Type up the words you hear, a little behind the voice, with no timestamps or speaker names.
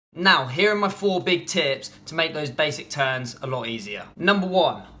Now, here are my 4 big tips to make those basic turns a lot easier. Number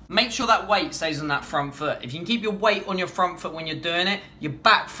 1, make sure that weight stays on that front foot. If you can keep your weight on your front foot when you're doing it, your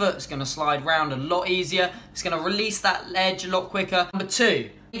back foot's gonna slide round a lot easier. It's gonna release that edge a lot quicker. Number 2,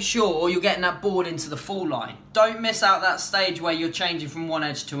 make sure you're getting that board into the fall line. Don't miss out that stage where you're changing from one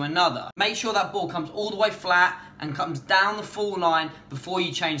edge to another. Make sure that board comes all the way flat and comes down the fall line before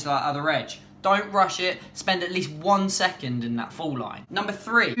you change to that other edge. Don't rush it, spend at least 1 second in that fall line. Number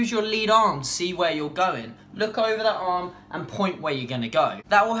 3, use your lead arm to see where you're going. Look over that arm and point where you're gonna go.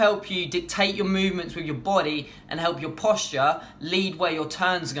 That will help you dictate your movements with your body and help your posture lead where your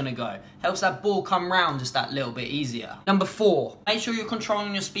turn's gonna go. Helps that ball come round just that little bit easier. Number 4, make sure you're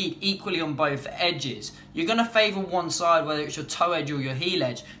controlling your speed equally on both edges. You're gonna favor one side, whether it's your toe edge or your heel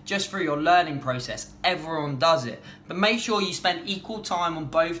edge, just through your learning process. Everyone does it. But make sure you spend equal time on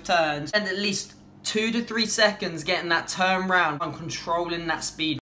both turns and at least 2 to 3 seconds getting that turn round and controlling that speed.